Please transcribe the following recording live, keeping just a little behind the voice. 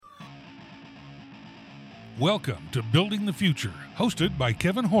Welcome to Building the Future, hosted by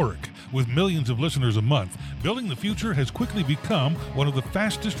Kevin Horick. With millions of listeners a month, Building the Future has quickly become one of the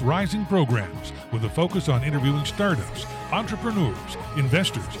fastest rising programs, with a focus on interviewing startups, entrepreneurs,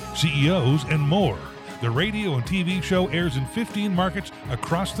 investors, CEOs, and more. The radio and TV show airs in 15 markets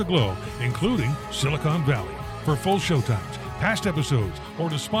across the globe, including Silicon Valley. For full showtimes, past episodes, or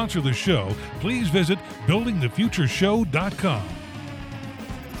to sponsor the show, please visit buildingthefutureshow.com.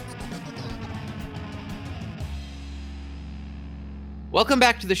 Welcome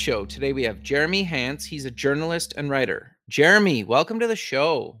back to the show. Today we have Jeremy Hance. He's a journalist and writer. Jeremy, welcome to the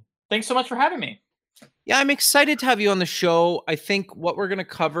show. Thanks so much for having me. Yeah, I'm excited to have you on the show. I think what we're going to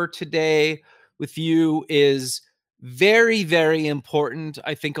cover today with you is very, very important.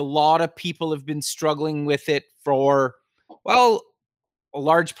 I think a lot of people have been struggling with it for, well, a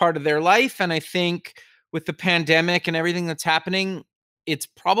large part of their life. And I think with the pandemic and everything that's happening, it's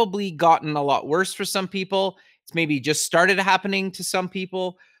probably gotten a lot worse for some people. It's maybe just started happening to some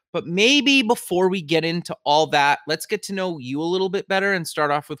people. But maybe before we get into all that, let's get to know you a little bit better and start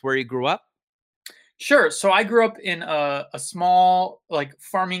off with where you grew up. Sure. So I grew up in a small,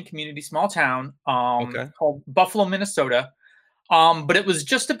 farming community, small town called Buffalo, Minnesota. But it was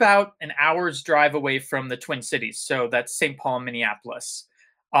just about an hour's drive away from the Twin Cities. So that's St. Paul and Minneapolis.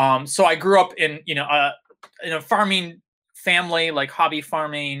 So I grew up in a farming family, like hobby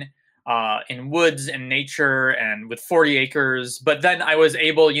farming, in woods and nature and with 40 acres. But then I was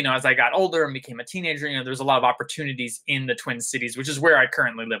able, as I got older and became a teenager, there's a lot of opportunities in the Twin Cities, which is where I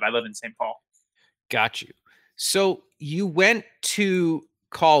currently live. I live in St. Paul. Got you. So you went to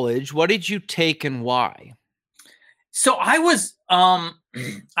college. What did you take and why? So I was,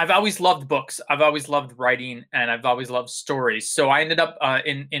 I've always loved books. I've always loved writing, and I've always loved stories. So I ended up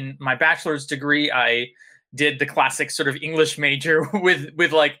in my bachelor's degree, I did the classic sort of English major with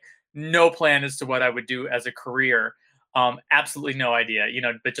no plan as to what I would do as a career. Absolutely no idea,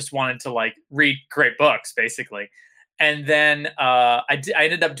 but just wanted to read great books basically. And then I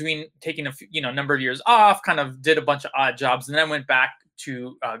ended up taking a number of years off, kind of did a bunch of odd jobs, and then went back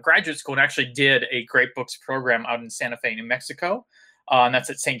to graduate school and actually did a Great Books program out in Santa Fe, New Mexico. And that's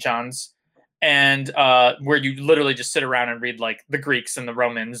at St. John's, and where you literally just sit around and read the Greeks and the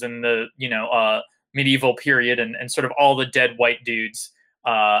Romans and the medieval period and sort of all the dead white dudes.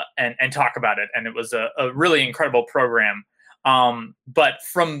 And talk about it. And it was a really incredible program. But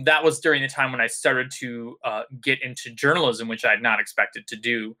that was during the time when I started to get into journalism, which I had not expected to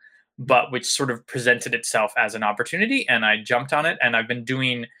do, but which sort of presented itself as an opportunity. And I jumped on it. And I've been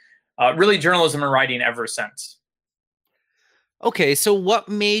doing really journalism and writing ever since. Okay, so what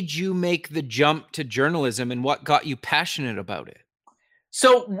made you make the jump to journalism and what got you passionate about it?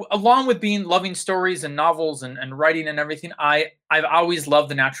 So along with loving stories and novels and writing and everything, I've always loved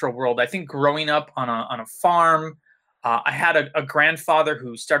the natural world. I think growing up on a farm, I had a grandfather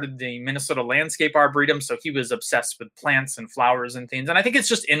who started the Minnesota Landscape Arboretum, so he was obsessed with plants and flowers and things. And I think it's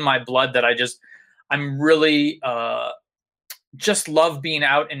just in my blood that I'm really just love being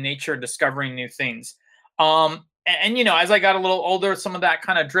out in nature and discovering new things. And as I got a little older, some of that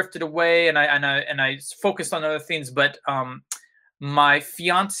kind of drifted away, and I focused on other things, but my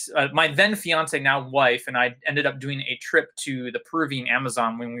then fiance, now wife, and I ended up doing a trip to the Peruvian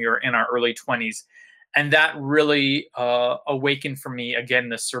Amazon when we were in our early 20s. And that really awakened for me, again,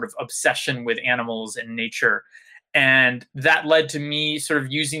 this sort of obsession with animals and nature. And that led to me sort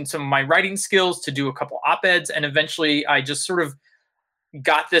of using some of my writing skills to do a couple op-eds. And eventually I just sort of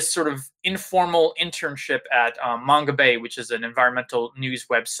got this sort of informal internship at Manga Bay, which is an environmental news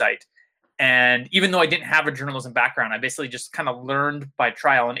website. And even though I didn't have a journalism background, I basically just kind of learned by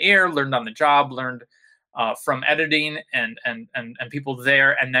trial and error, learned on the job, learned from editing and people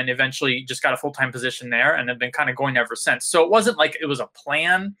there, and then eventually just got a full-time position there and have been kind of going ever since. So it wasn't like it was a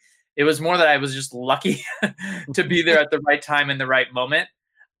plan. It was more that I was just lucky to be there at the right time in the right moment,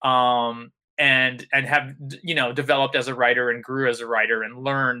 and have developed as a writer and grew as a writer and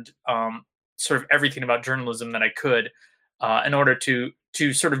learned sort of everything about journalism that I could in order to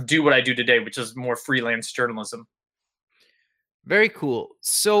sort of do what I do today, which is more freelance journalism. Very cool.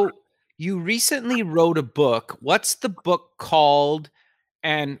 So you recently wrote a book. What's the book called,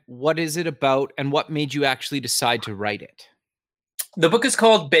 and what is it about, and what made you actually decide to write it? The book is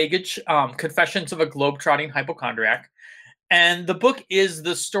called Baggage, Confessions of a Globetrotting Hypochondriac. And the book is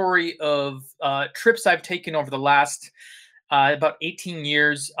the story of trips I've taken over the last about 18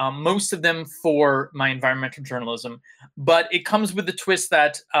 years, most of them for my environmental journalism. But it comes with the twist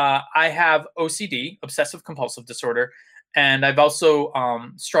that I have OCD, obsessive compulsive disorder, and I've also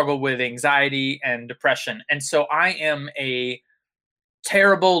struggled with anxiety and depression. And so I am a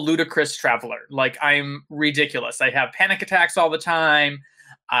terrible, ludicrous traveler. Like, I'm ridiculous. I have panic attacks all the time.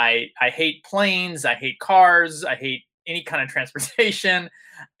 I hate planes. I hate cars. I hate any kind of transportation.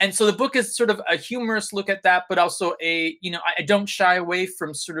 And so the book is sort of a humorous look at that, but also I don't shy away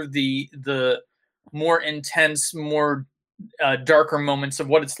from sort of the more intense, more darker moments of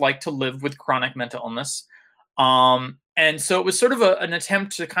what it's like to live with chronic mental illness. And so it was sort of an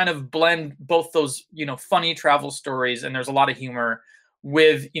attempt to kind of blend both those, funny travel stories, and there's a lot of humor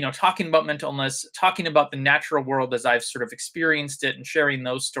with, talking about mental illness, talking about the natural world as I've sort of experienced it and sharing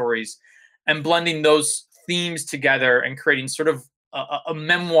those stories and blending those themes together and creating sort of a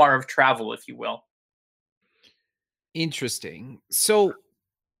memoir of travel, if you will. Interesting. So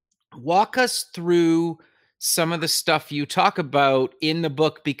walk us through some of the stuff you talk about in the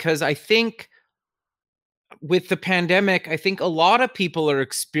book, because I think with the pandemic, I think a lot of people are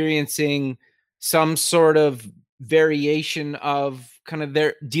experiencing some sort of variation of kind of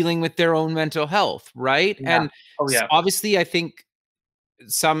their dealing with their own mental health, right? Yeah. And Oh, yeah. obviously, I think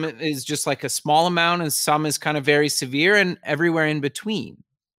some is just like a small amount and some is kind of very severe and everywhere in between.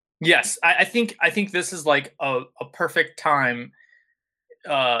 Yes, I think this is like a perfect time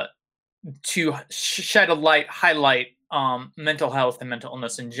uh, to shed a light, highlight mental health and mental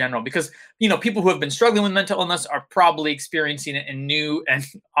illness in general, because people who have been struggling with mental illness are probably experiencing it in new and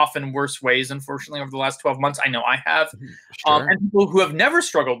often worse ways. Unfortunately, over the last 12 months, I know I have. Sure. And people who have never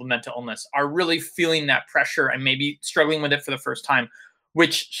struggled with mental illness are really feeling that pressure and maybe struggling with it for the first time,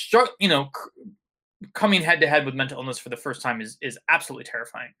 which coming head to head with mental illness for the first time is absolutely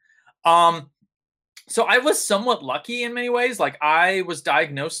terrifying. So I was somewhat lucky in many ways. Like, I was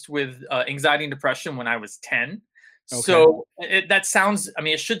diagnosed with anxiety and depression when I was 10. Okay. So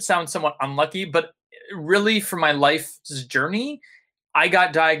it should sound somewhat unlucky, but really for my life's journey, I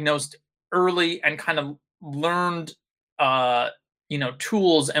got diagnosed early and kind of learned,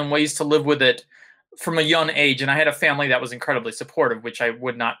 tools and ways to live with it from a young age. And I had a family that was incredibly supportive, which I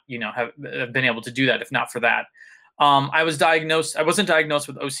would not, have been able to do that if not for that. I wasn't diagnosed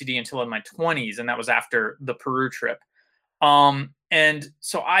with OCD until in my 20s, and that was after the Peru trip. And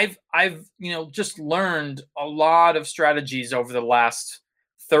so I've just learned a lot of strategies over the last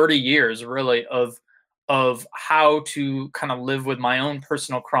 30 years, really, of how to kind of live with my own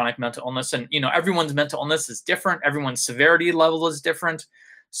personal chronic mental illness. And, everyone's mental illness is different. Everyone's severity level is different.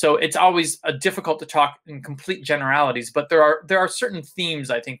 So it's always difficult to talk in complete generalities, but there are certain themes,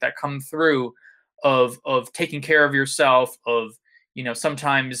 I think, that come through of taking care of yourself, of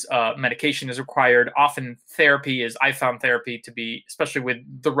sometimes medication is required. Often I found therapy to be, especially with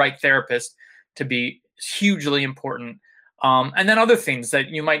the right therapist, to be hugely important. And then other things that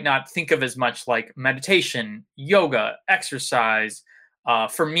you might not think of as much, like meditation, yoga, exercise.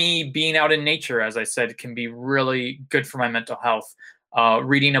 For me, being out in nature, as I said, can be really good for my mental health.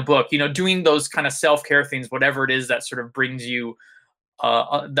 Reading a book, doing those kind of self-care things, whatever it is that sort of brings you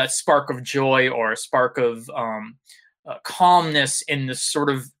that spark of joy or a spark of calmness in this sort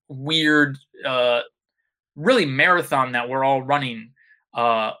of weird, really marathon that we're all running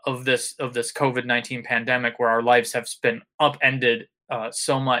of this COVID-19 pandemic, where our lives have been upended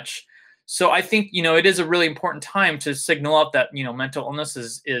so much. So I think it is a really important time to signal out that mental illness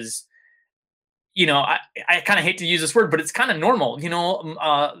is I kind of hate to use this word, but it's kind of normal.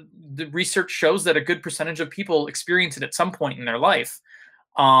 The research shows that a good percentage of people experience it at some point in their life,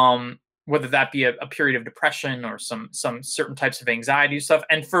 whether that be a period of depression or some certain types of anxiety stuff.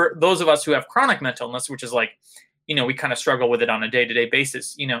 And for those of us who have chronic mental illness, which is like, we kind of struggle with it on a day-to-day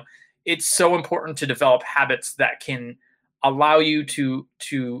basis, it's so important to develop habits that can allow you to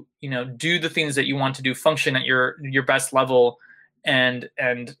do the things that you want to do, function at your best level, and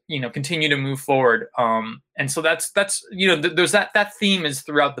continue to move forward. And so that's there's that theme is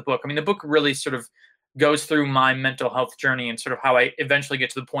throughout the book. I mean, the book really sort of goes through my mental health journey and sort of how I eventually get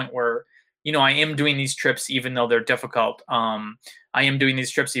to the point where I am doing these trips even though they're difficult. I am doing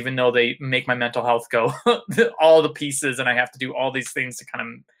these trips even though they make my mental health go all the pieces, and I have to do all these things to kind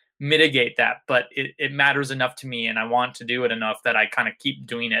of mitigate that. But it matters enough to me, and I want to do it enough that I kind of keep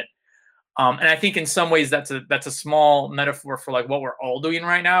doing it. And I think in some ways that's a small metaphor for like what we're all doing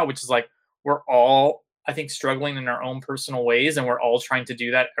right now, which is like we're all, I think, struggling in our own personal ways, and we're all trying to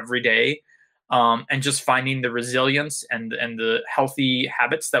do that every day, and just finding the resilience and the healthy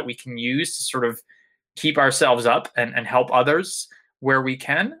habits that we can use to sort of keep ourselves up and help others where we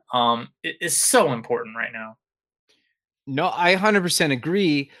can. It is so important right now. No, I 100%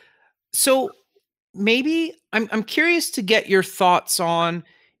 agree. So maybe I'm curious to get your thoughts on,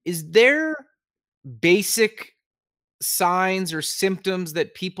 is there basic signs or symptoms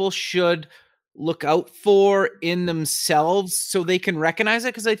that people should look out for in themselves so they can recognize it?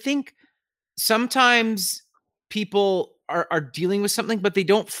 Because I think sometimes people are dealing with something, but they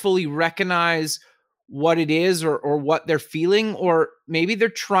don't fully recognize what it is or what they're feeling, or maybe they're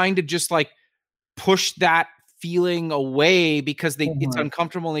trying to just like push that feeling away because it's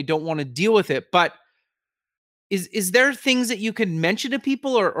uncomfortable and they don't want to deal with it. But is there things that you can mention to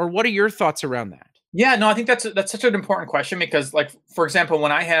people, or what are your thoughts around that? Yeah, no, I think that's such an important question because, like, for example,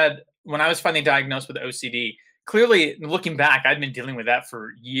 when I was finally diagnosed with OCD, clearly looking back, I'd been dealing with that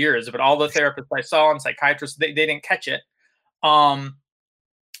for years, but all the therapists I saw and psychiatrists, they didn't catch it.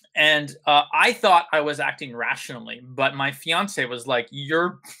 And I thought I was acting rationally, but my fiance was like,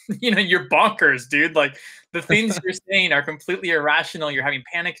 "You're, you're bonkers, dude. Like the things you're saying are completely irrational. You're having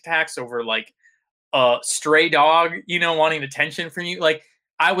panic attacks over like a stray dog, wanting attention from you." Like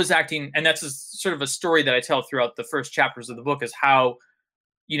I was acting, and that's sort of a story that I tell throughout the first chapters of the book, is how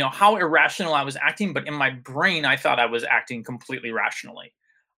irrational I was acting, but in my brain, I thought I was acting completely rationally.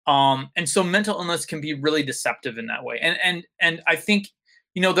 And so mental illness can be really deceptive in that way. And I think,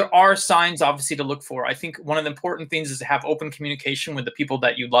 there are signs obviously to look for. I think one of the important things is to have open communication with the people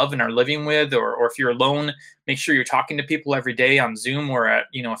that you love and are living with, or if you're alone, make sure you're talking to people every day on Zoom, or at,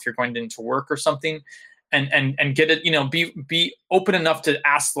 if you're going into work or something, and get it, be open enough to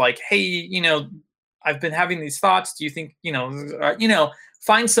ask like, hey, I've been having these thoughts. Do you think,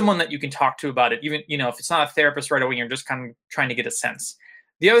 find someone that you can talk to about it. Even, if it's not a therapist right away, you're just kind of trying to get a sense.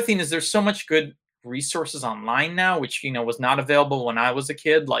 The other thing is there's so much good resources online now, which, was not available when I was a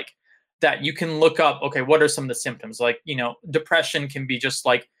kid, like that you can look up, okay, what are some of the symptoms? Like, depression can be just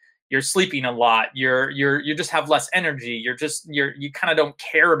like, you're sleeping a lot. You just have less energy. You kind of don't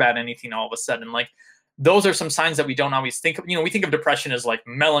care about anything all of a sudden. Like those are some signs that we don't always think of. We think of depression as like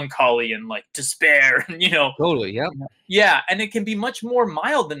melancholy and like despair, and, Totally. Yeah. Yeah. And it can be much more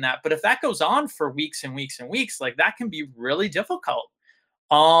mild than that. But if that goes on for weeks and weeks and weeks, like that can be really difficult.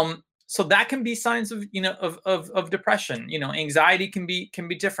 So that can be signs of, of depression. Anxiety can be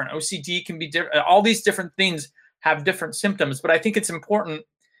different. OCD can be different. All these different things have different symptoms. But I think it's important,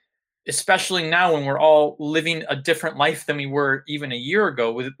 especially now when we're all living a different life than we were even a year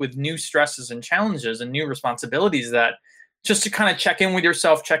ago, with new stresses and challenges and new responsibilities, that just to kind of check in with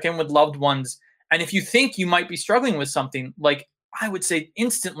yourself, check in with loved ones. And if you think you might be struggling with something, like I would say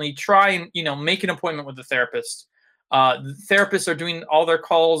instantly try and, make an appointment with a therapist. Therapists are doing all their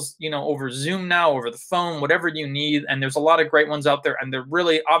calls, over Zoom now, over the phone, whatever you need. And there's a lot of great ones out there. And they're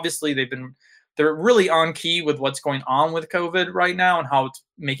really, obviously, they're really on key with what's going on with COVID right now and how it's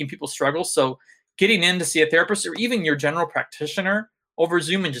making people struggle. So getting in to see a therapist, or even your general practitioner over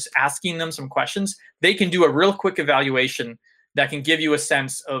Zoom, and just asking them some questions, they can do a real quick evaluation that can give you a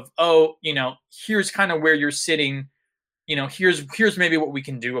sense of, oh, here's kind of where you're sitting, here's maybe what we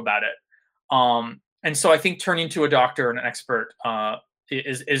can do about it. And so I think turning to a doctor and an expert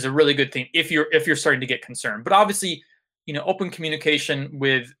is a really good thing if you're starting to get concerned. But obviously, open communication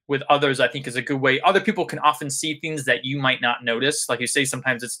with others, I think, is a good way. Other people can often see things that you might not notice. Like you say,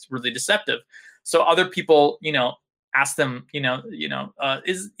 sometimes it's really deceptive. So other people, ask them,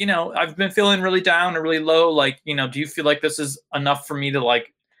 I've been feeling really down or really low. Like, do you feel like this is enough for me to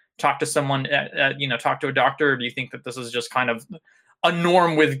like talk to someone, talk to a doctor? Or do you think that this is just kind of a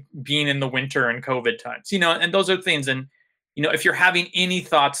norm with being in the winter and COVID times, and those are things. And, if you're having any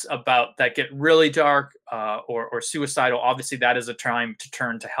thoughts about that get really dark or suicidal, obviously that is a time to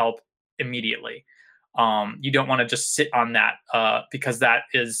turn to help immediately. You don't want to just sit on that because that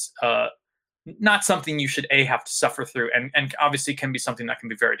is not something you should have to suffer through, and obviously can be something that can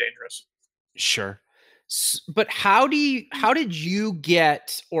be very dangerous. Sure. But how did you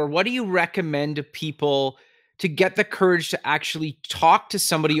get, or what do you recommend to people to get the courage to actually talk to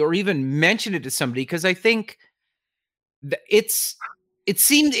somebody or even mention it to somebody? Because I think it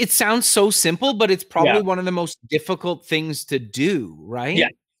sounds so simple, but it's probably one of the most difficult things to do, right? Yeah,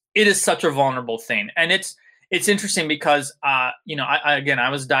 it is such a vulnerable thing. And it's interesting because, I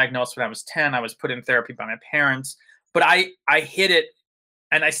was diagnosed when I was 10. I was put in therapy by my parents, but I hid it,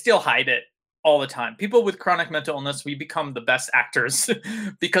 and I still hide it all the time. People with chronic mental illness, we become the best actors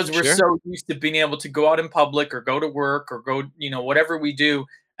because we're so used to being able to go out in public or go to work or go, whatever we do,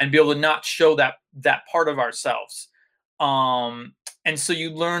 and be able to not show that part of ourselves. And so you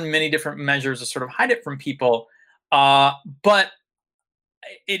learn many different measures to sort of hide it from people. But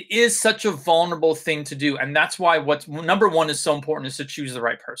it is such a vulnerable thing to do. And that's why what's number one is so important, is to choose the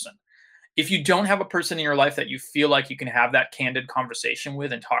right person. If you don't have a person in your life that you feel like you can have that candid conversation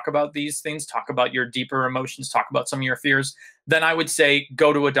with and talk about these things, talk about your deeper emotions, talk about some of your fears, then I would say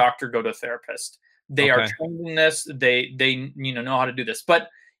go to a doctor, go to a therapist. They are trained in this. They know how to do this. But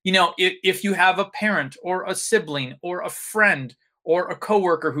if you have a parent or a sibling or a friend or a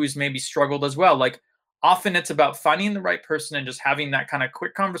coworker who's maybe struggled as well, like often it's about finding the right person and just having that kind of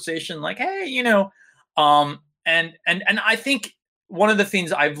quick conversation, like, hey, and I think one of the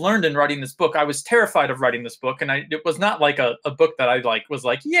things I've learned in writing this book, I was terrified of writing this book, and it was not like a book that I was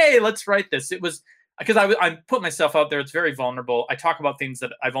like, yay, let's write this. It was because I put myself out there. It's very vulnerable. I talk about things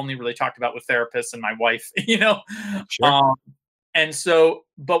that I've only really talked about with therapists and my wife, Sure. And so,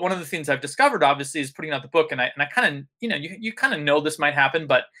 but one of the things I've discovered, obviously, is putting out the book, and I kind of, you kind of know this might happen,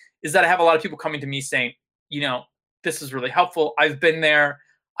 but is that I have a lot of people coming to me saying, this is really helpful. I've been there.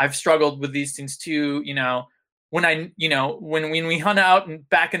 I've struggled with these things too. When when we hung out and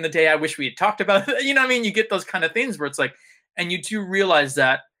back in the day, I wish we had talked about it. You get those kind of things where it's like, and you do realize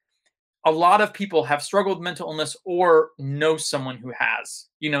that a lot of people have struggled with mental illness or know someone who has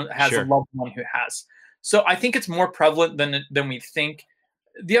Sure. a loved one who has. So I think it's more prevalent than we think.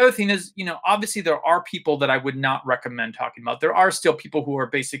 The other thing is, obviously there are people that I would not recommend talking about. There are still people who are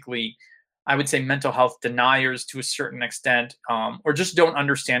basically, I would say, mental health deniers to a certain extent, or just don't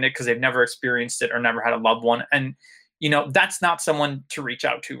understand it because they've never experienced it or never had a loved one. And, that's not someone to reach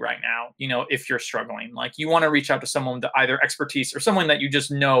out to right now. If you're struggling, like you want to reach out to someone with either expertise or someone that you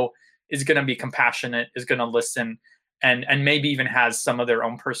just know is going to be compassionate, is going to listen, and maybe even has some of their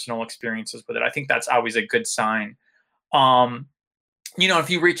own personal experiences with it. I think that's always a good sign. If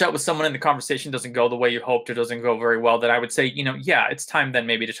you reach out with someone and the conversation doesn't go the way you hoped or doesn't go very well, then I would say, yeah, it's time then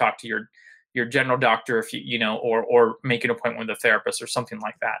maybe to talk to your general doctor if or make an appointment with a therapist or something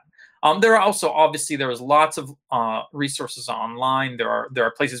like that. There are also, obviously, there is lots of resources online. There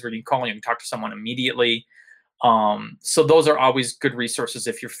are places where you can call and you can talk to someone immediately. So those are always good resources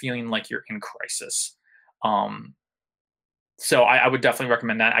if you're feeling like you're in crisis. So I would definitely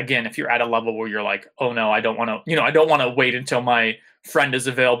recommend that. Again, if you're at a level where you're like, oh no, I don't want to wait until my friend is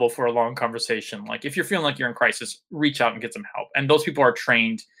available for a long conversation. Like if you're feeling like you're in crisis, reach out and get some help. And those people are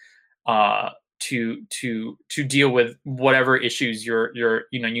trained to deal with whatever issues you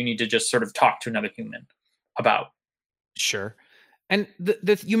need to just sort of talk to another human about. Sure. And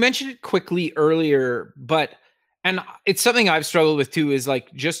you mentioned it quickly earlier, and it's something I've struggled with too, is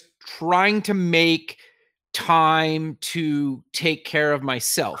like just trying to make time to take care of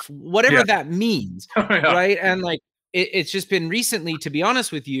myself, whatever that means. Yeah. Right. And like, it's just been recently, to be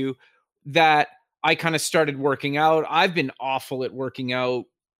honest with you, that I kind of started working out. I've been awful at working out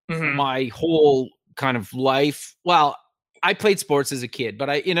my whole kind of life. Well, I played sports as a kid, but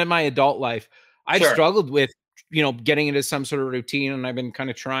in my adult life, I've struggled with, getting into some sort of routine, and I've been kind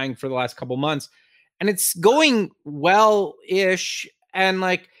of trying for the last couple months, and it's going well-ish. And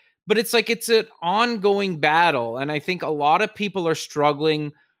like, but it's like, it's an ongoing battle. And I think a lot of people are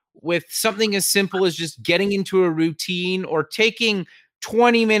struggling with something as simple as just getting into a routine or taking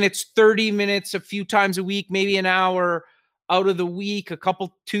 20 minutes, 30 minutes, a few times a week, maybe an hour out of the week, a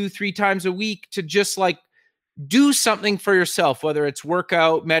couple, 2-3 times a week, to just like do something for yourself, whether it's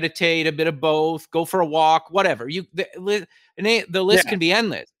workout, meditate, a bit of both, go for a walk, whatever. The list can be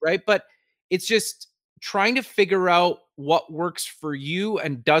endless, right? But it's just trying to figure out what works for you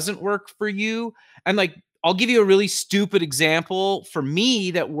and doesn't work for you. And like, I'll give you a really stupid example for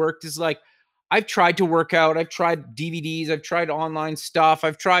me that worked is like, I've tried to work out. I've tried DVDs. I've tried online stuff.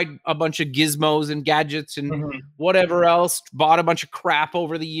 I've tried a bunch of gizmos and gadgets and whatever else, bought a bunch of crap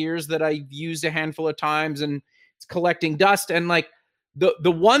over the years that I've used a handful of times, and it's collecting dust. And like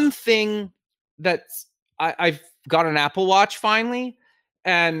the one thing that's, I've got an Apple Watch finally,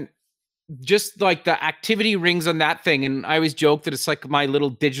 and just like the activity rings on that thing. And I always joke that it's like my little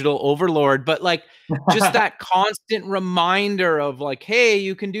digital overlord, but like just that constant reminder of like, hey,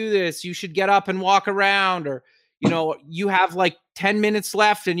 you can do this. You should get up and walk around, or, you have like 10 minutes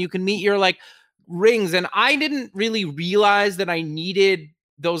left and you can meet your like rings. And I didn't really realize that I needed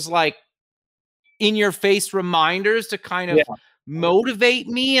those like in your face reminders to kind of motivate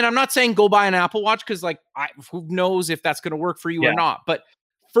me. And I'm not saying go buy an Apple Watch, because like, who knows if that's going to work for you or not. But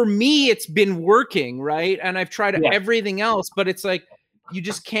for me, it's been working, right? And I've tried everything else, but it's like, you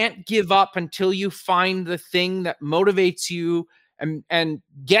just can't give up until you find the thing that motivates you and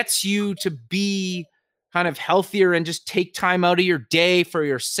gets you to be kind of healthier and just take time out of your day for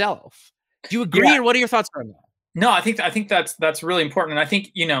yourself. Do you agree, or what are your thoughts on that? No, I think that's really important. And I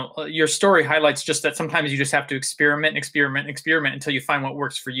think, your story highlights just that sometimes you just have to experiment until you find what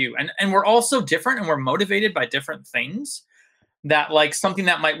works for you. And we're all so different, and we're motivated by different things, that like something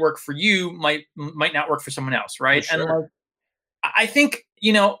that might work for you might not work for someone else, right? Sure. And like, I think,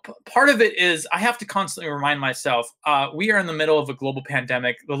 part of it is I have to constantly remind myself, we are in the middle of a global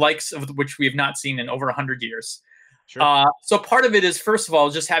pandemic, the likes of which we have not seen in over 100 years. Sure. So part of it is, first of all,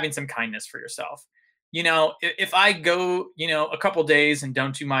 just having some kindness for yourself. If I go, a couple days and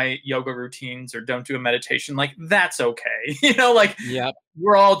don't do my yoga routines or don't do a meditation, like that's okay. Yep.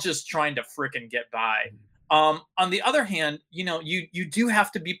 We're all just trying to frickin' get by. On the other hand, you do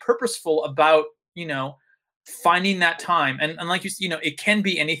have to be purposeful about, finding that time. And like it can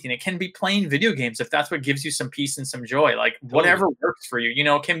be anything. It can be playing video games if that's what gives you some peace and some joy. Like whatever works for you.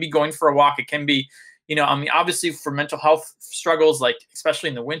 It can be going for a walk. It can be, obviously for mental health struggles, like especially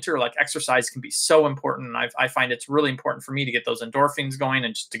in the winter, like exercise can be so important. And I find it's really important for me to get those endorphins going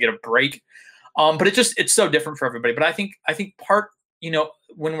and just to get a break. But it's so different for everybody. But I think part,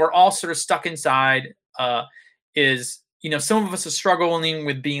 when we're all sort of stuck inside, is, some of us are struggling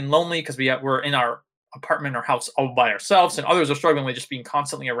with being lonely because we're in our apartment or house all by ourselves, and others are struggling with just being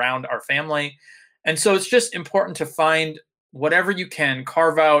constantly around our family. And so it's just important to find whatever you can,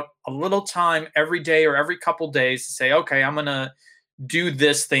 carve out a little time every day or every couple days to say, okay, I'm going to do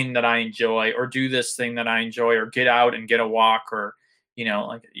this thing that I enjoy, or do this thing that I enjoy, or get out and get a walk, or,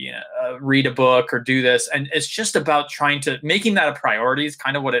 read a book, or do this. And it's just about making that a priority is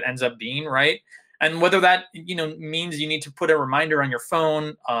kind of what it ends up being. Right. And whether that, means you need to put a reminder on your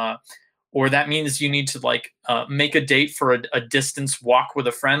phone, or that means you need to make a date for a distance walk with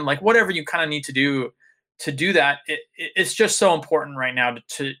a friend, like whatever you kind of need to do that. It's just so important right now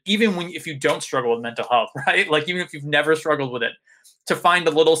to even if you don't struggle with mental health, right? Like even if you've never struggled with it, to find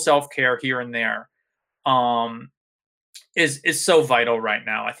a little self-care here and there is so vital right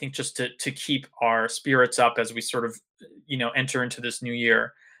now. I think just to keep our spirits up as we sort of, enter into this new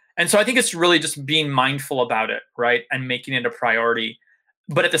year. And so I think it's really just being mindful about it, right? And making it a priority.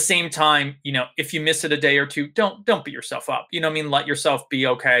 But at the same time, if you miss it a day or two, don't beat yourself up. Let yourself be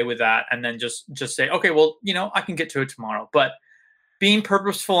okay with that. And then just say, okay, well, I can get to it tomorrow. But being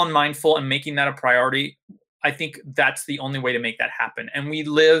purposeful and mindful and making that a priority, I think that's the only way to make that happen. And we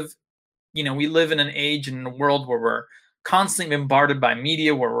live in an age and in a world where we're constantly bombarded by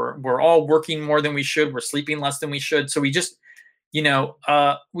media, where we're all working more than we should. We're sleeping less than we should. So we just, we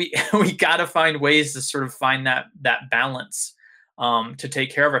got to find ways to sort of find that balance. To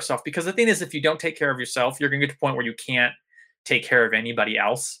take care of ourselves, because the thing is, if you don't take care of yourself, you're going to get to a point where you can't take care of anybody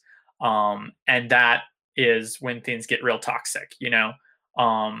else. And that is when things get real toxic,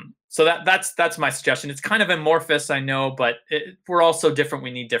 so that's my suggestion. It's kind of amorphous, I know, but we're all so different. We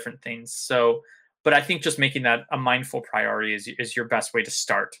need different things. So, but I think just making that a mindful priority is your best way to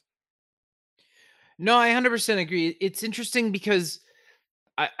start. No, I 100% agree. It's interesting because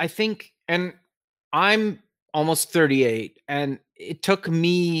I think, and I'm almost 38, and it took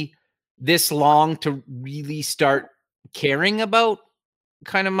me this long to really start caring about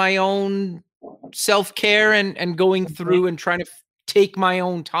kind of my own self-care and going through and trying to take my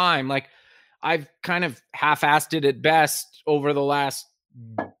own time. Like I've kind of half-assed it at best over the last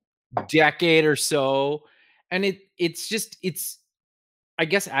decade or so. And it's I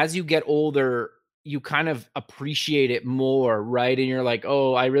guess as you get older, you kind of appreciate it more, right? And you're like,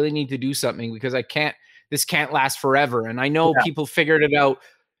 oh, I really need to do something because this can't last forever. And I know people figured it out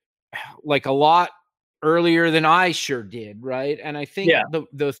like a lot earlier than I sure did, right? And I think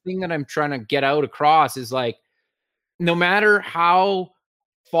the thing that I'm trying to get out across is like, no matter how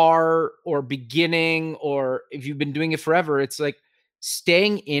far or beginning, or if you've been doing it forever, it's like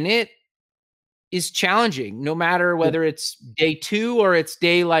staying in it is challenging, no matter whether it's day 2 or it's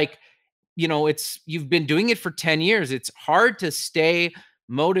day you've been doing it for 10 years. It's hard to stay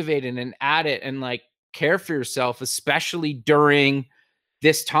motivated and at it and like care for yourself, especially during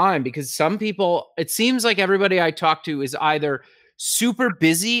this time, because some people, it seems like everybody I talk to is either super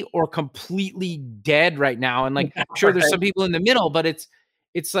busy or completely dead right now. And like, sure, there's some people in the middle, but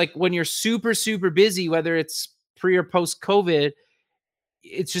it's like when you're super, super busy, whether it's pre or post COVID,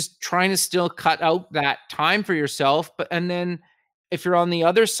 it's just trying to still cut out that time for yourself. And then if you're on the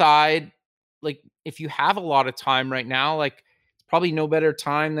other side, like if you have a lot of time right now, like it's probably no better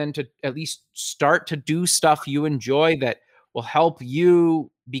time than to at least start to do stuff you enjoy that will help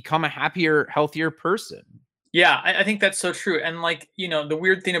you become a happier, healthier person. Yeah, I think that's so true. And like, the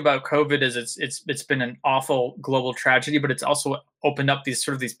weird thing about COVID is it's been an awful global tragedy, but it's also opened up these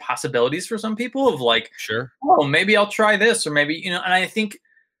possibilities for some people of like, sure, oh, maybe I'll try this, or maybe, and I think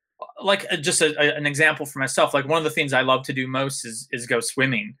like just an example for myself, like one of the things I love to do most is go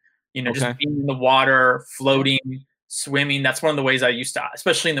swimming, just being in the water, floating, swimming. That's one of the ways I used to,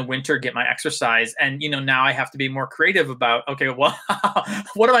 especially in the winter, get my exercise. And, now I have to be more creative about, okay, well,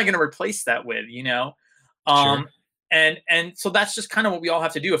 what am I going to replace that with, Sure. And so that's just kind of what we all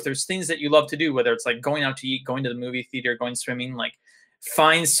have to do. If there's things that you love to do, whether it's like going out to eat, going to the movie theater, going swimming, like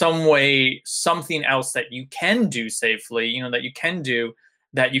find some way, something else that you can do safely, you know, that you can do,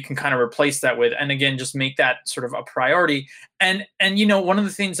 that you can kind of replace that with. And again, just make that sort of a priority. And you know, one of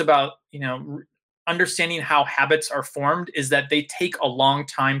the things about, you know, understanding how habits are formed is that they take a long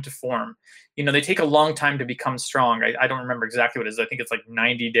time to form. You know, they take a long time to become strong. I don't remember exactly what it is. I think it's like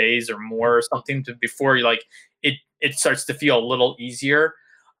 90 days or more or something to before you like it starts to feel a little easier.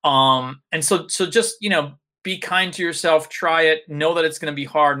 And so just, you know, be kind to yourself, try it, know that it's going to be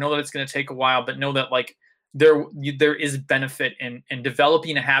hard, know that it's going to take a while, but know that like there is benefit in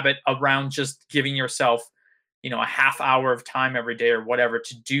developing a habit around just giving yourself, you know, a half hour of time every day or whatever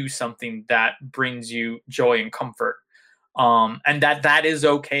to do something that brings you joy and comfort. And that is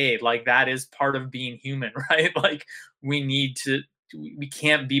okay. Like that is part of being human, right? Like we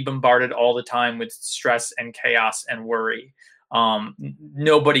can't be bombarded all the time with stress and chaos and worry.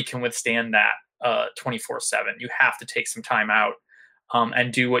 Nobody can withstand that 24/7. You have to take some time out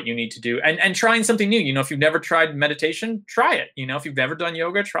and do what you need to do, and trying something new. You know, if you've never tried meditation, try it. You know, if you've never done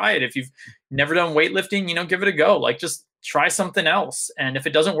yoga, try it. If you've never done weightlifting, you know, give it a go. Like just try something else. And if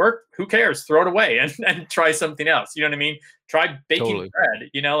it doesn't work, who cares? Throw it away and try something else. You know what I mean? Try baking bread.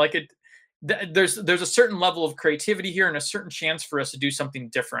 You know, like there's a certain level of creativity here and a certain chance for us to do something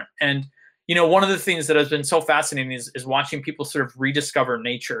different. And you know, one of the things that has been so fascinating is watching people sort of rediscover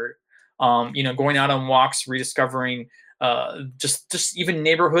nature. You know, going out on walks, rediscovering just even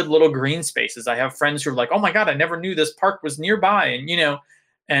neighborhood little green spaces. I have friends who are like, oh my God, I never knew this park was nearby. And, you know,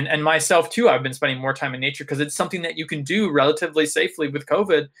 and myself too, I've been spending more time in nature because it's something that you can do relatively safely with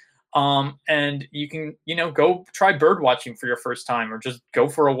COVID. And you can, you know, go try bird watching for your first time or just go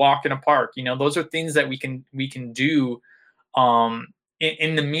for a walk in a park. You know, those are things that we can do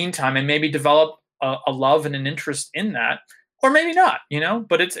in the meantime, and maybe develop a love and an interest in that, or maybe not, you know,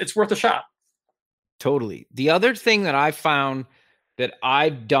 but it's worth a shot. Totally. The other thing that I found that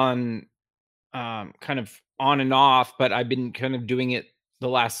I've done kind of on and off, but I've been kind of doing it the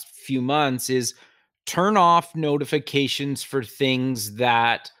last few months is turn off notifications for things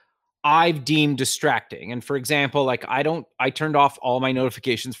that I've deemed distracting. And for example, like I turned off all my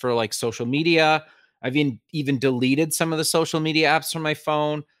notifications for like social media. I've even deleted some of the social media apps from my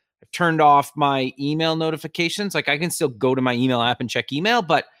phone. I've turned off my email notifications. Like I can still go to my email app and check email,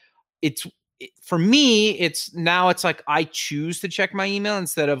 but for me, it's like I choose to check my email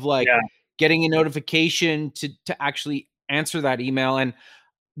instead of like getting a notification to actually answer that email. And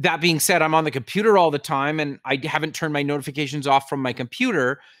that being said, I'm on the computer all the time and I haven't turned my notifications off from my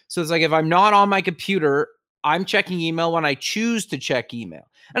computer. So it's like, if I'm not on my computer, I'm checking email when I choose to check email.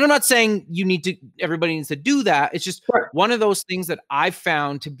 And I'm not saying everybody needs to do that. It's just one of those things that I've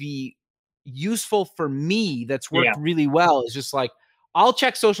found to be useful for me that's worked really well is just like, I'll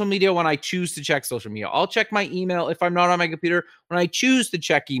check social media when I choose to check social media. I'll check my email if I'm not on my computer when I choose to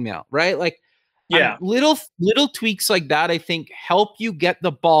check email, right? Like, little tweaks like that, I think, help you get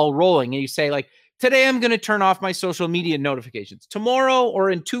the ball rolling. And you say, like, today I'm going to turn off my social media notifications. Tomorrow or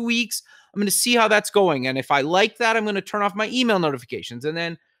in 2 weeks, I'm going to see how that's going. And if I like that, I'm going to turn off my email notifications. And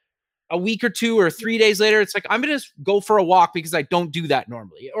then a week or 2 or 3 days later, it's like, I'm going to go for a walk because I don't do that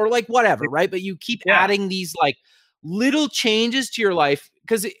normally, or like whatever, right? But you keep adding these like little changes to your life,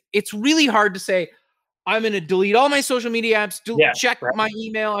 because it's really hard to say, I'm going to delete all my social media apps, check my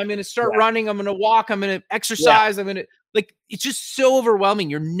email, I'm going to start running, I'm going to walk, I'm going to exercise, I'm going to, like, it's just so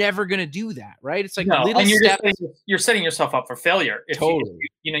overwhelming. You're never going to do that, right? It's like little steps. You're setting yourself up for failure. Totally.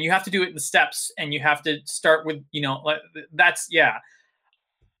 You know, you have to do it in steps, and you have to start with, you know, that's,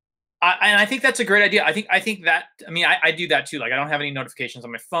 and I think that's a great idea. I think that, I mean, I do that too. Like, I don't have any notifications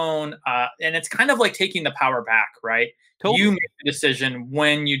on my phone. And it's kind of like taking the power back, right? Totally. You make the decision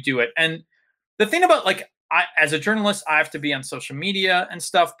when you do it. And the thing about, like, as a journalist, I have to be on social media and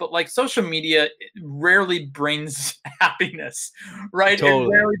stuff, but like social media rarely brings happiness, right? Totally. It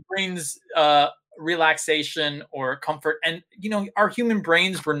rarely brings relaxation or comfort. And, you know, our human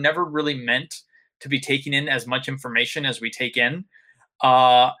brains were never really meant to be taking in as much information as we take in.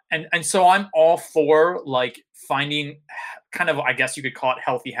 And so I'm all for like finding kind of, I guess you could call it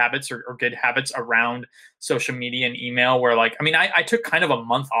healthy habits or good habits around social media and email, where like, I mean, I took kind of a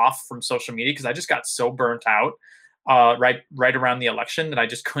month off from social media because I just got so burnt out, right around the election that I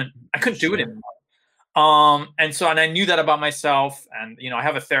couldn't do it anymore. And I knew that about myself. And, you know, I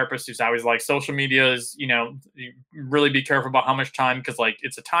have a therapist who's always like, social media is, you know, you really be careful about how much time, because like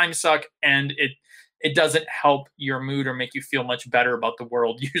it's a time suck, and it doesn't help your mood or make you feel much better about the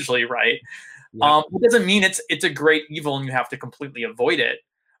world usually, right? It doesn't mean it's a great evil and you have to completely avoid it.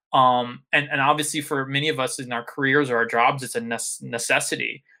 And obviously for many of us in our careers or our jobs, it's a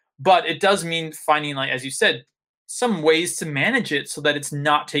necessity. But it does mean finding, like, as you said, some ways to manage it so that it's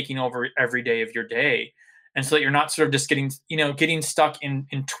not taking over every day of your day. And so that you're not sort of just getting stuck in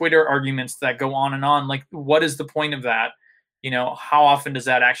Twitter arguments that go on and on. Like, what is the point of that? How often does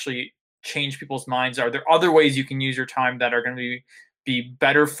that actually change people's minds? Are there other ways you can use your time that are going to be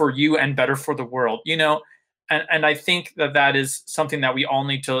better for you and better for the world? And I think that is something that we all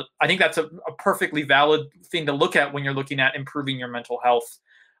need to. I think that's a perfectly valid thing to look at when you're looking at improving your mental health.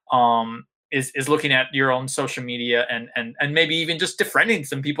 Is looking at your own social media and maybe even just defriending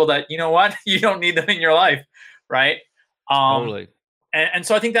some people that you don't need them in your life, right? Totally. And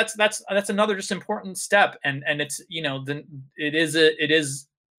so I think that's another just important step. And it's it is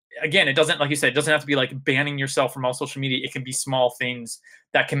again, it doesn't, like you said, it doesn't have to be like banning yourself from all social media. It can be small things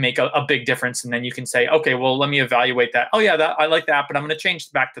that can make a big difference, and then you can say, okay, well, let me evaluate that. Oh yeah, that I like that, but I'm going to change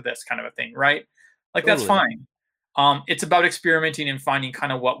back to this kind of a thing, right? Like Totally. That's fine. It's about experimenting and finding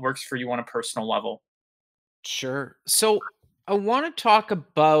kind of what works for you on a personal level. Sure. So I want to talk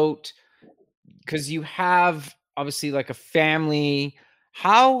about, because you have obviously like a family,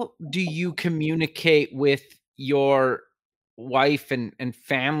 how do you communicate with your wife and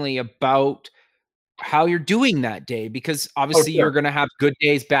family about how you're doing that day? Because obviously sure. you're going to have good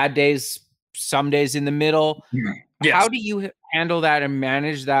days, bad days, some days in the middle. Yes. How do you handle that and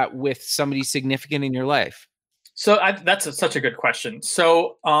manage that with somebody significant in your life? So that's such a good question.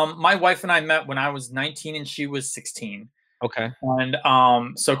 So my wife and I met when I was 19 and she was 16. Okay. And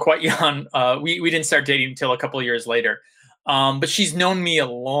so quite young. We didn't start dating until a couple of years later. But she's known me a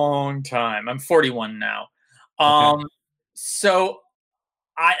long time. I'm 41 now. Okay. So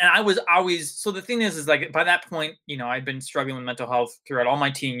I was always, so the thing is like by that point, I'd been struggling with mental health throughout all my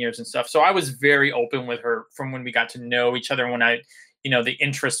teen years and stuff. So I was very open with her from when we got to know each other, when the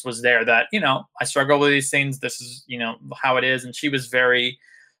interest was there that, I struggle with these things. This is, how it is. And she was very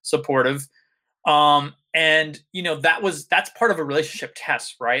supportive. And that's part of a relationship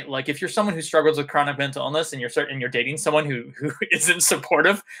test, right? Like if you're someone who struggles with chronic mental illness and you're dating someone who isn't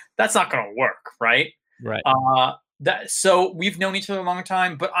supportive, that's not going to work. Right. Right. So we've known each other a long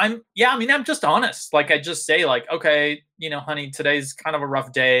time, but I'm just honest. Like I just say like, okay, honey, today's kind of a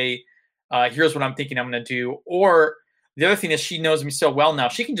rough day. Here's what I'm thinking I'm going to do. Or the other thing is she knows me so well now.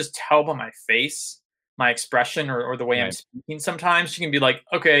 She can just tell by my face, my expression, or the way Right. I'm speaking. Sometimes she can be like,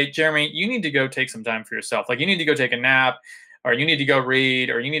 okay, Jeremy, you need to go take some time for yourself. Like you need to go take a nap, or you need to go read,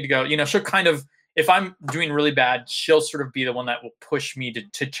 or you need to go, she'll kind of, if I'm doing really bad, she'll sort of be the one that will push me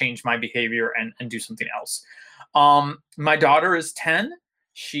to change my behavior and do something else. My daughter is 10.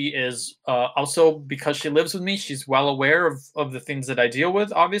 She is also, because she lives with me, she's well aware of the things that I deal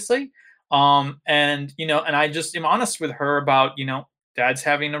with, obviously. And I just am honest with her about, Dad's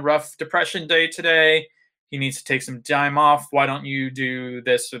having a rough depression day today. He needs to take some time off. Why don't you do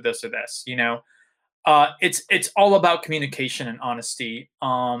this or this or this? It's all about communication and honesty.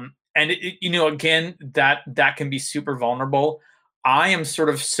 And again, that can be super vulnerable. I am sort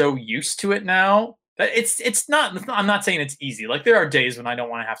of so used to it now. It's not, I'm not saying it's easy. Like there are days when I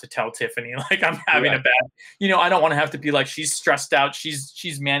don't want to have to tell Tiffany, like I'm having a bad, I don't want to have to be like, she's stressed out.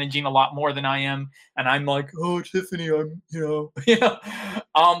 She's managing a lot more than I am. And I'm like, oh, Tiffany, I'm,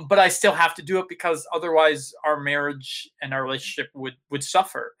 but I still have to do it because otherwise our marriage and our relationship would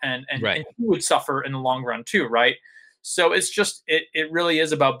suffer and Right. he would suffer in the long run too. Right. So it's just, it really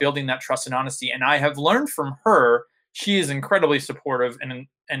is about building that trust and honesty. And I have learned from her, she is incredibly supportive and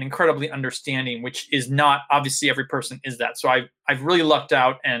incredibly understanding, which is not, obviously every person is that. So I've really lucked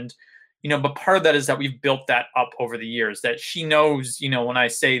out, and but part of that is that we've built that up over the years, that she knows, when I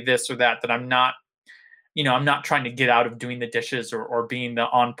say this or that I'm not, I'm not trying to get out of doing the dishes or being the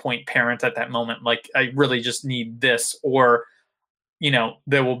on point parent at that moment. Like I really just need this, or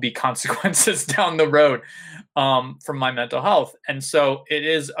there will be consequences down the road from my mental health. And so it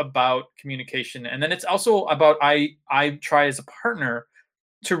is about communication. And then it's also about, I try as a partner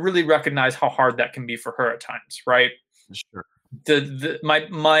to really recognize how hard that can be for her at times. Right. Sure.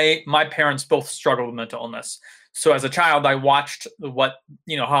 My parents both struggled with mental illness. So as a child, I watched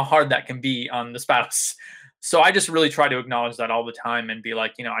how hard that can be on the spouse. So I just really try to acknowledge that all the time and be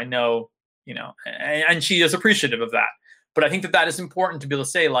like, I know, and she is appreciative of that. But I think that is important to be able to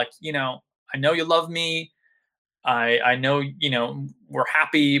say, like, I know you love me. I know, we're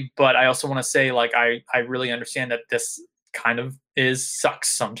happy, but I also want to say, like, I really understand that this kind of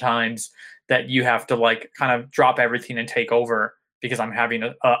sucks sometimes, that you have to like kind of drop everything and take over because I'm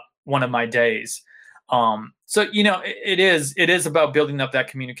having one of my days. So, it is about building up that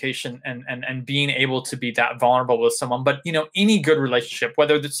communication and being able to be that vulnerable with someone. But, any good relationship,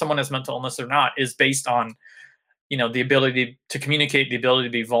 whether someone has mental illness or not, is based on, the ability to communicate, the ability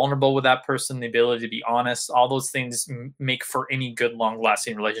to be vulnerable with that person, the ability to be honest, all those things make for any good, long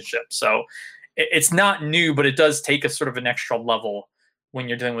lasting relationship. So it's not new, but it does take a sort of an extra level when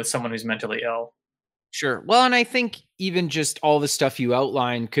you're dealing with someone who's mentally ill. Sure. Well, and I think even just all the stuff you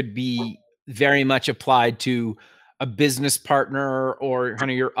outlined could be very much applied to a business partner or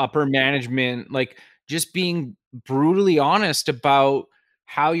kind of your upper management, like just being brutally honest about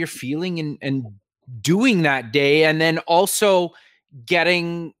how you're feeling and doing that day. And then also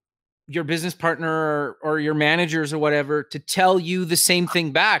getting your business partner or your managers or whatever to tell you the same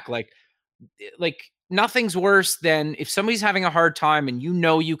thing back. Like nothing's worse than if somebody's having a hard time and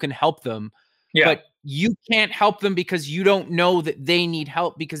you can help them, Yeah. but you can't help them because you don't know that they need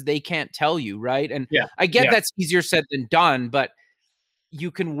help because they can't tell you, right? And Yeah. I get Yeah. that's easier said than done, but you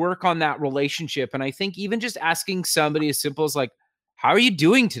can work on that relationship. And I think even just asking somebody as simple as like, how are you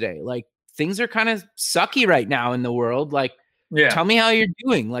doing today? Like things are kind of sucky right now in the world. Like, Yeah. tell me how you're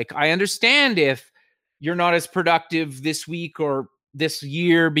doing. Like, I understand if you're not as productive this week or this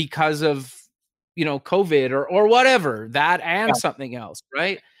year because of, COVID or whatever, that and Yeah. something else,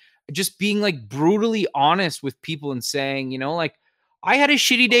 right? Just being like brutally honest with people and saying, like, I had a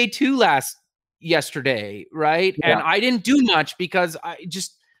shitty day too yesterday, right? Yeah. And I didn't do much because I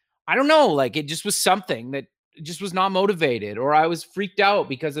don't know, like it just was something that just was not motivated, or I was freaked out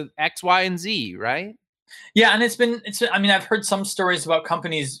because of X, Y, and Z, right? Yeah, and I mean, I've heard some stories about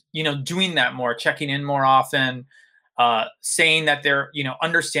companies, doing that more, checking in more often, saying that they're,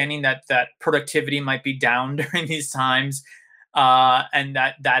 understanding that productivity might be down during these times, and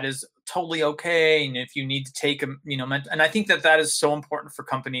that is totally okay. And if you need to take and I think that is so important for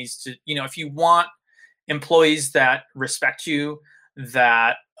companies to, if you want employees that respect you,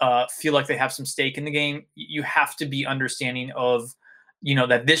 that feel like they have some stake in the game, you have to be understanding of,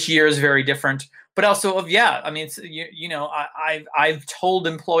 that this year is very different, but also of, I mean, it's, I've told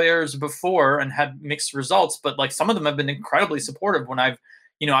employers before and had mixed results, but like some of them have been incredibly supportive when I've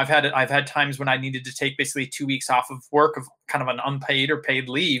had times when I needed to take basically 2 weeks off of work of kind of an unpaid or paid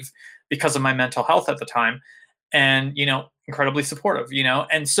leave because of my mental health at the time, and incredibly supportive,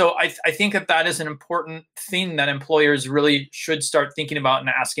 and so I think that is an important thing that employers really should start thinking about and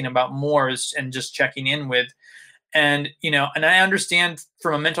asking about more, and just checking in with. And and I understand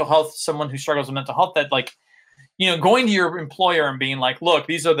from a mental health, someone who struggles with mental health, that like, going to your employer and being like, look,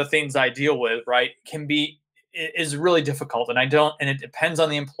 these are the things I deal with, right, is really difficult. And it depends on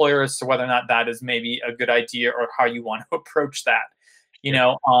the employer as to whether or not that is maybe a good idea or how you want to approach that,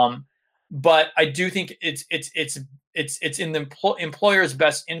 but I do think it's in the employer's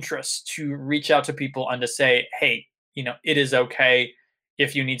best interest to reach out to people and to say, hey, it is okay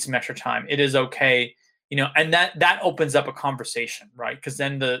if you need some extra time. It is okay. And that opens up a conversation, right? Because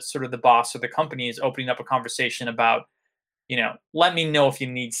then the sort of the boss or the company is opening up a conversation about, let me know if you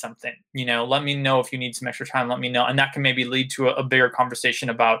need something, let me know if you need some extra time, let me know. And that can maybe lead to a bigger conversation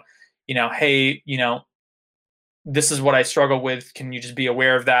about, hey, this is what I struggle with. Can you just be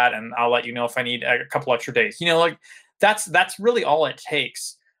aware of that? And I'll let you know if I need a couple extra days, like that's really all it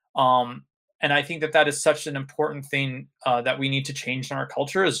takes. And I think that is such an important thing that we need to change in our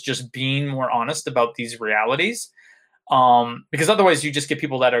culture, is just being more honest about these realities. Because otherwise you just get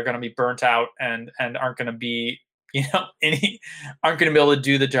people that are going to be burnt out and aren't going to be, aren't going to be able to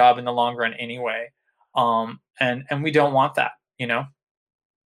do the job in the long run anyway. And we don't want that,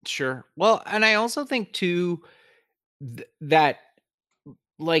 Sure. Well, and I also think too that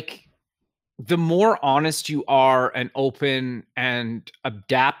like the more honest you are and open and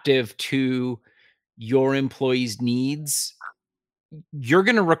adaptive to your employees' needs, you're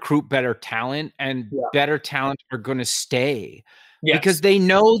going to recruit better talent, and better talent are going to stay because they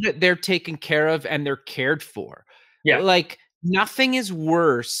know that they're taken care of and they're cared for. Yeah. Like nothing is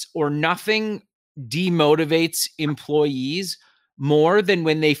worse or nothing demotivates employees more than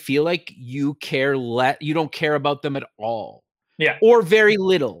when they feel like you don't care about them at all. Yeah. Or very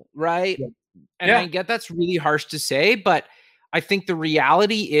little, right? Yeah. And I get that's really harsh to say, but I think the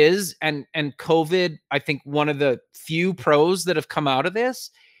reality is, and COVID, I think one of the few pros that have come out of this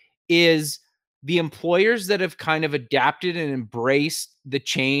is the employers that have kind of adapted and embraced the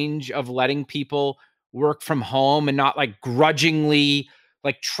change of letting people work from home and not like grudgingly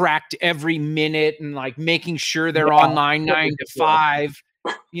like tracked every minute and like making sure they're online 9 to 5,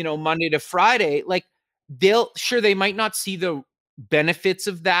 Monday to Friday. Like they might not see the benefits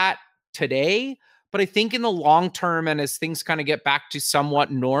of that today, but I think in the long term, and as things kind of get back to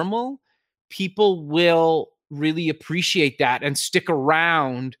somewhat normal, people will really appreciate that and stick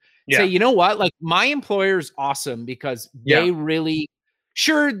around. Say, you know what? Like my employer is awesome because they really,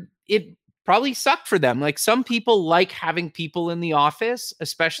 sure, it probably sucked for them. Like some people like having people in the office,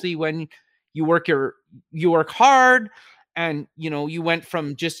 especially when you work hard and you went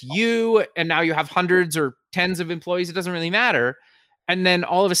from just you and now you have hundreds or tens of employees. It doesn't really matter. And then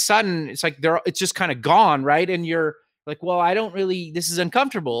all of a sudden it's like it's just kind of gone, right? And you're like, well, this is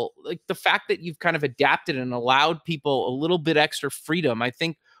uncomfortable. Like the fact that you've kind of adapted and allowed people a little bit extra freedom, I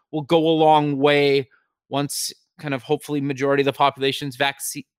think will go a long way once kind of hopefully majority of the population's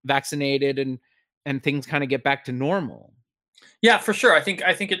vaccinated and things kind of get back to normal. Yeah, for sure. I think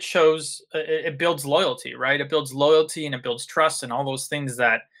it shows, it builds loyalty, right? It builds loyalty and it builds trust and all those things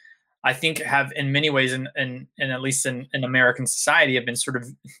that I think have in many ways in at least in American society have been sort of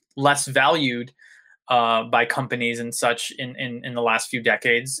less valued by companies and such in the last few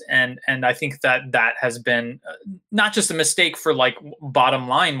decades. And I think that has been not just a mistake for like bottom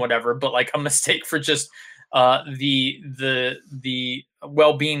line, whatever, but like a mistake for just the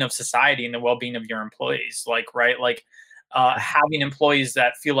well-being of society and the well-being of your employees. Like, right. Like having employees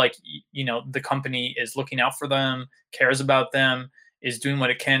that feel like, the company is looking out for them, cares about them, is doing what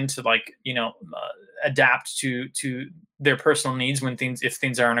it can to like, adapt to their personal needs if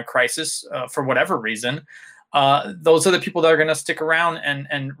things are in a crisis for whatever reason. Those are the people that are going to stick around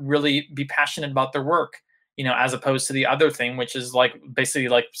and really be passionate about their work, as opposed to the other thing, which is like basically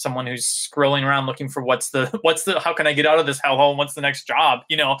like someone who's scrolling around looking for how can I get out of this hellhole? What's the next job,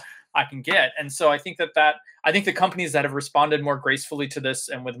 I can get. And so I think I think the companies that have responded more gracefully to this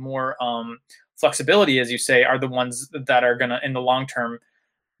and with more flexibility, as you say, are the ones that are going to, in the long term,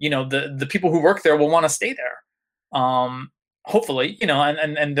 the people who work there will want to stay there. Hopefully,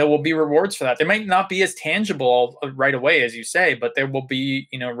 and there will be rewards for that. They might not be as tangible right away, as you say, but there will be,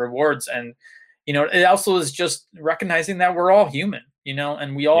 rewards. And, it also is just recognizing that we're all human,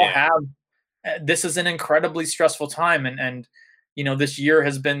 and we all this is an incredibly stressful time. And, this year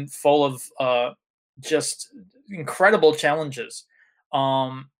has been full of just incredible challenges.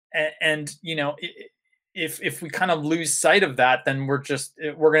 And if we kind of lose sight of that, then we're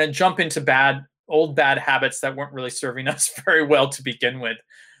going to jump into old bad habits that weren't really serving us very well to begin with.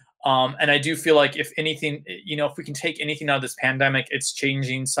 And I do feel like if anything, if we can take anything out of this pandemic, it's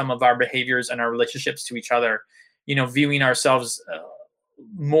changing some of our behaviors and our relationships to each other, viewing ourselves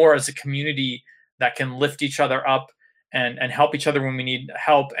more as a community that can lift each other up and help each other when we need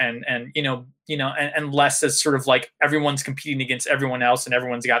help, and less as sort of like everyone's competing against everyone else and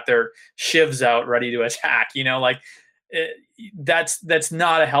everyone's got their shivs out ready to attack, that's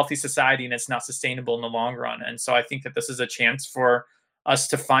not a healthy society, and it's not sustainable in the long run. And so I think that this is a chance for us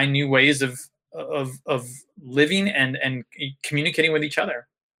to find new ways of living and communicating with each other.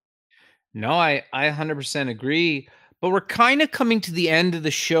 No, I 100% agree, but we're kind of coming to the end of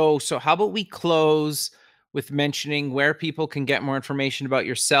the show. So how about we close with mentioning where people can get more information about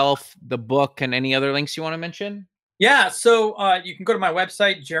yourself, the book, and any other links you want to mention? Yeah, so you can go to my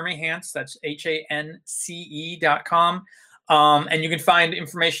website, Jeremy Hance, that's HANCE.com. And you can find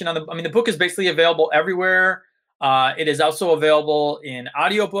information on the book is basically available everywhere. It is also available in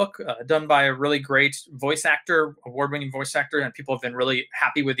audiobook, done by a really great award-winning voice actor, and people have been really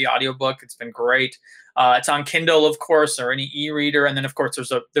happy with the audiobook. It's been great. It's on Kindle, of course, or any e-reader, and then of course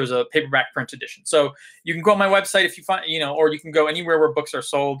there's a paperback print edition. So you can go on my website if you find, or you can go anywhere where books are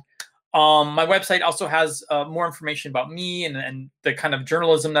sold. My website also has more information about me and the kind of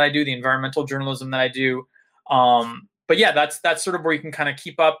journalism that I do, the environmental journalism that I do. But yeah, that's sort of where you can kind of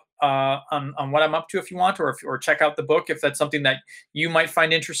keep up on what I'm up to if you want, or check out the book if that's something that you might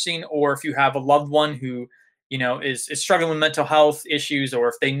find interesting, or if you have a loved one who is struggling with mental health issues, or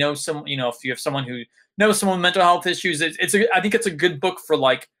if they know if you have someone who knows someone with mental health issues. I think it's a good book for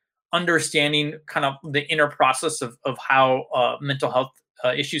like understanding kind of the inner process of how mental health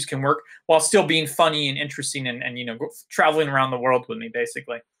issues can work while still being funny and interesting and traveling around the world with me,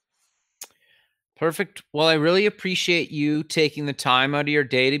 basically. Perfect. Well, I really appreciate you taking the time out of your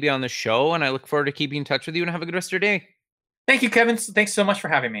day to be on the show, and I look forward to keeping in touch with you, and have a good rest of your day. Thank you, Kevin. Thanks so much for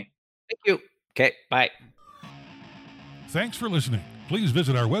having me. Thank you. Okay, bye. Thanks for listening. Please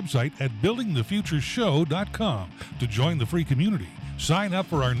visit our website at buildingthefutureshow.com to join the free community, sign up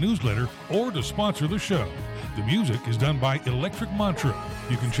for our newsletter, or to sponsor the show. The music is done by Electric Mantra.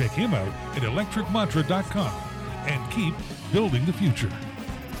 You can check him out at electricmantra.com, and keep building the future.